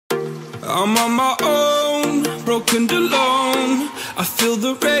I'm on my own, broken and alone. I feel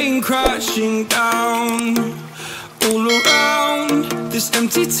the rain crashing down all around this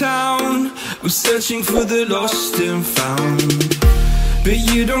empty town. I'm searching for the lost and found, but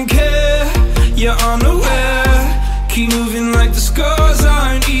you don't care, you're unaware. Keep moving like the scars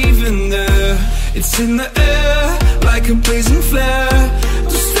aren't even there. It's in the air like a blazing flare.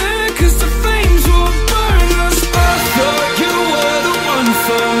 Don't stare cause the flames will burn us. I thought you were the one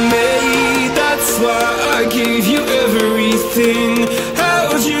for me, that's why I gave you everything.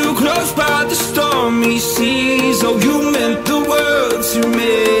 Held you close by the stormy seas. Oh, you meant the world to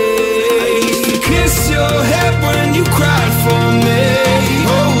me. I used to kiss your head when you cried for me,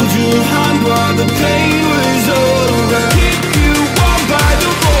 hold your hand while the pain was over, keep you warm by the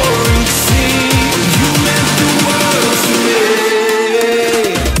roaring sea. You meant the world to me.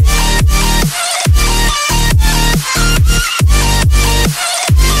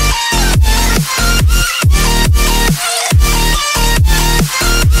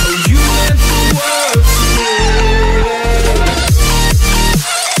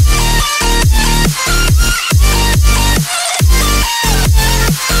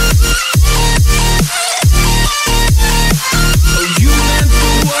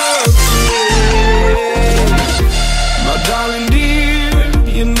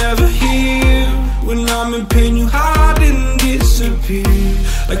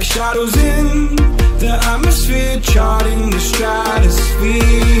 Like shadows in the atmosphere, charting the stratosphere.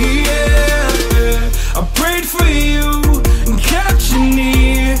 Yeah. I prayed for you and kept you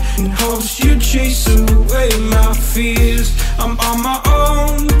near in hopes you'd chase away my fears. I'm on my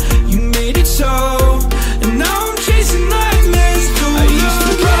own, you made it so, and now I'm chasing nightmares too. I used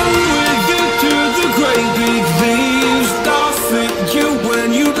to run with you through the great big leaves, laugh at you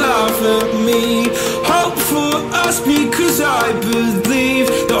when you laugh at me. Hope for us because I believe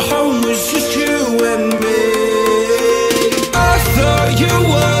the home was just you and me. I thought you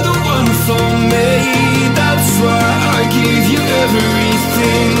were the one for me, that's why I gave you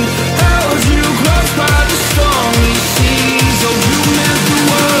everything. Held you close by the stormy seas. Oh, you meant the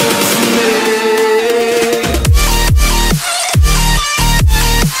world to me.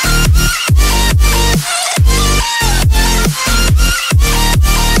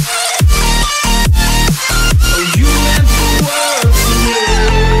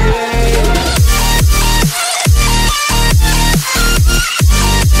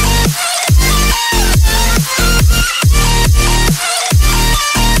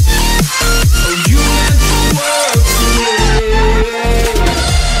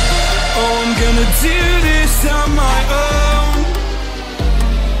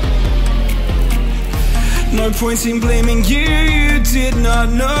 No point in blaming you, you did not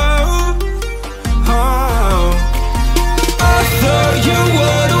know. Oh, I thought you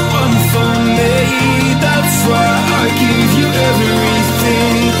were the one for me, that's why I gave you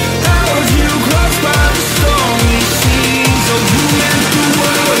everything. Held you close by the stormy seas. Oh, you meant the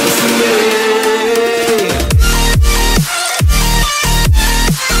world to me.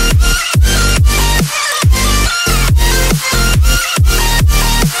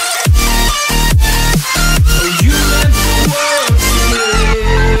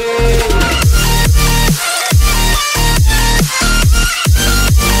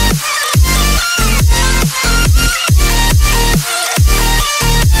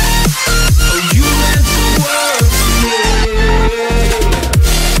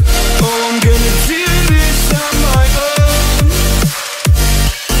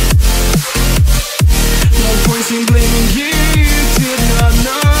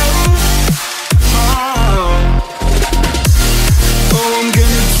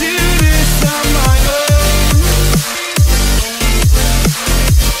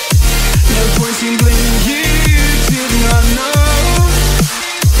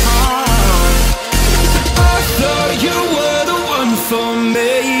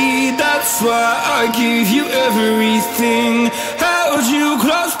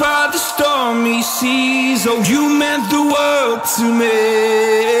 Oh, you meant the world to me.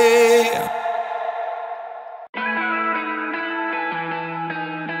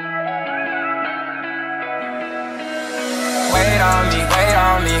 Wait on me,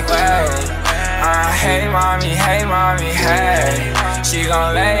 wait. Hey mommy, hey. She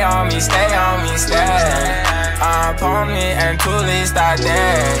gon' lay on me, stay. Upon me and truly start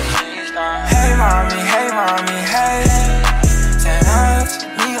there. Hey mommy, hey. Tonight,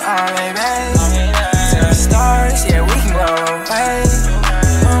 we are baby. Stars, yeah, we can go away.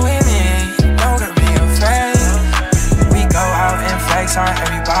 Come with me, don't be afraid. We go out and flex on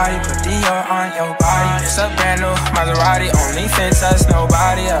everybody, put Dior on your body. It's a brand new Maserati, only fits us,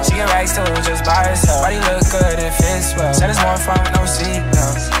 nobody else. She get racks to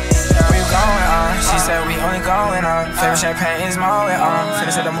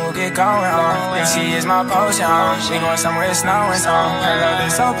is my potion, we going somewhere it's snowing, so her love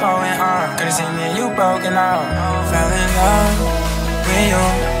is so potent, could've seen me and you broken out. Fell in love with you,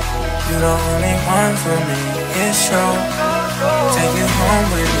 you the only one for me, it's true. Take you home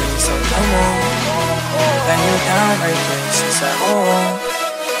with me, so come on. Lay you down like this, she said, ooh.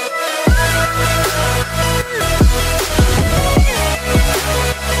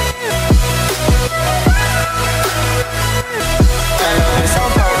 Her love is so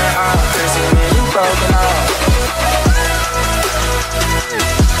potent, could've seen me and you broken out.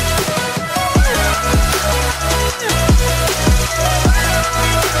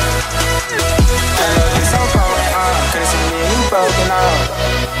 Broken up.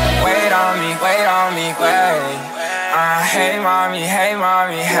 Wait on me, wait on me, wait. Hey mommy, hey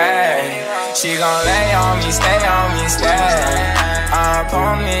mommy, hey. She gon' lay on me, stay on me, stay.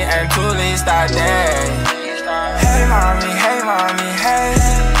 Upon me and truly start day. Hey mommy, hey.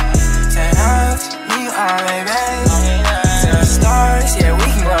 Turn up, me on baby. To the stars, yeah we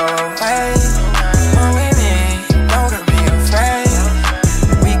can go away. Come with me, don't be afraid.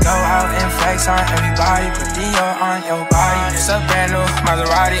 We go out and flex on everybody, put Dior on your body. It's a brand new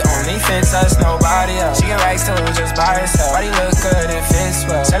Maserati, only fits us, nobody else. She get rags too, just by herself. Body look good, it fits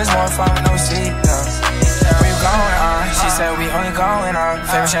well. Said it's more fun with no seatbelts. Where you going on? She said we only going on.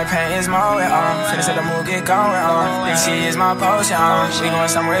 Favorite champagne is Moet on. Finna said the mood get going on. Think she is my potion on. We going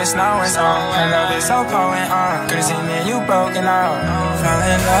somewhere it's snowing on. Her love is so potent on. Could've seen me and you broken out. Fell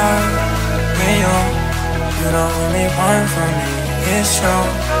in love with you, you the only one for me, it's true.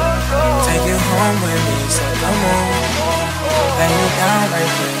 Take you home with me, so come on. Lay you down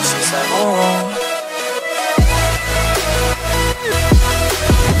like this, she said, ooh.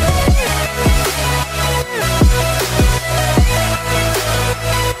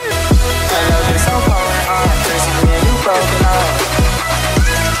 Her love is so potent, could've seen me and you broken out.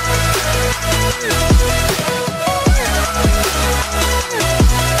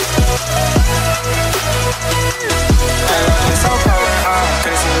 Her love is so potent,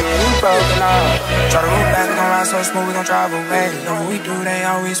 could've seen me and you broken out. Try to move back, we gon' ride so smooth, we gon' drive away. Know what we do, they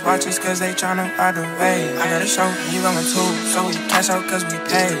always watch us cause they tryna ride away. I got a show, you going too, so we cash out cause we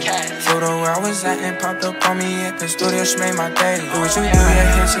paid. Flew to where I was at and popped up on me at the studio, she made my day. Do what you do,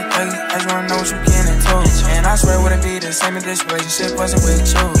 yeah, hit shit crazy, I just wanna know what you getting into. And I swear it wouldn't be the same if this relationship wasn't with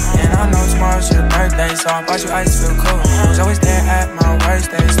you. And I know tomorrow's your birthday, so I bought you ice, feel cool. I was always there at my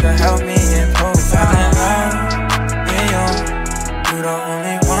worst days to help me improve. Fell in love with you, you the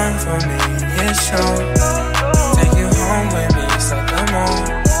only one for me, it's true. Take you home with me, so come on.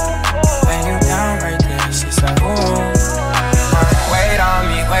 Lay you down right there, she said, ooh. Wait on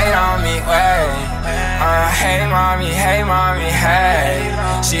me, wait. Hey mommy, hey.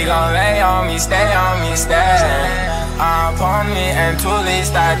 She gon' lay on me, stay on me, stay. Upon me and truly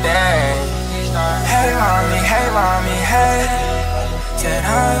start day. Hey mommy, hey. Turn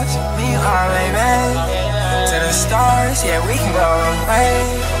up, me on baby. To the stars, yeah we can go away.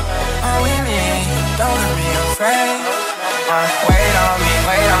 With me, don't be afraid. Wait on me,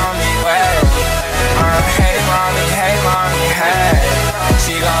 wait. Hey mommy, hey.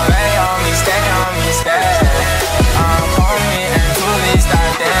 She gon' lay on me, stay on me, stay. On me and truly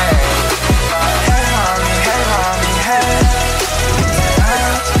start day. Hey mommy, hey.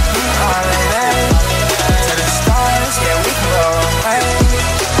 Me on baby. To the stars, yeah we can go away.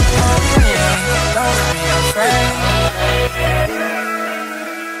 With me, don't be afraid.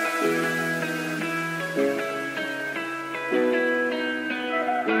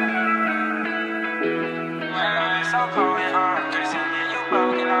 So potent, could've seen me and you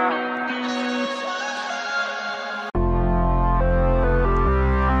broken out.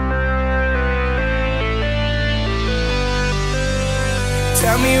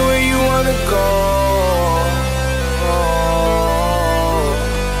 Tell me where you wanna go.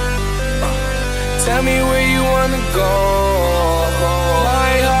 Tell me where you wanna go.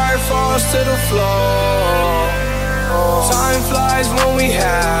 My heart falls to the floor. Time flies when we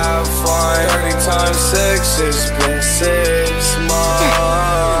have fun. 30 times 6, it's been 6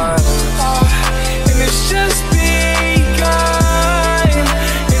 months. And it's just begun.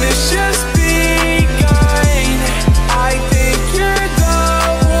 And it's just begun. I think you're the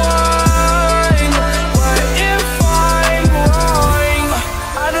one. What if I'm wrong?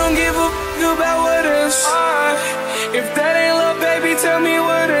 I don't give a f about what is. If that ain't love, baby, tell me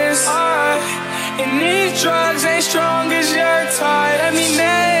what is. And these drugs ain't strong as your tie. Let me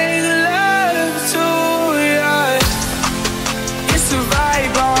make love to ya. It's a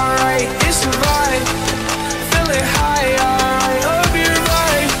vibe, alright. It's a vibe. Feeling high, alright. Hope you're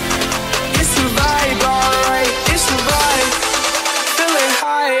right. It's a vibe, alright. It's a vibe. Feeling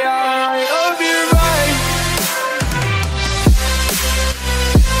high, alright. Hope you're right.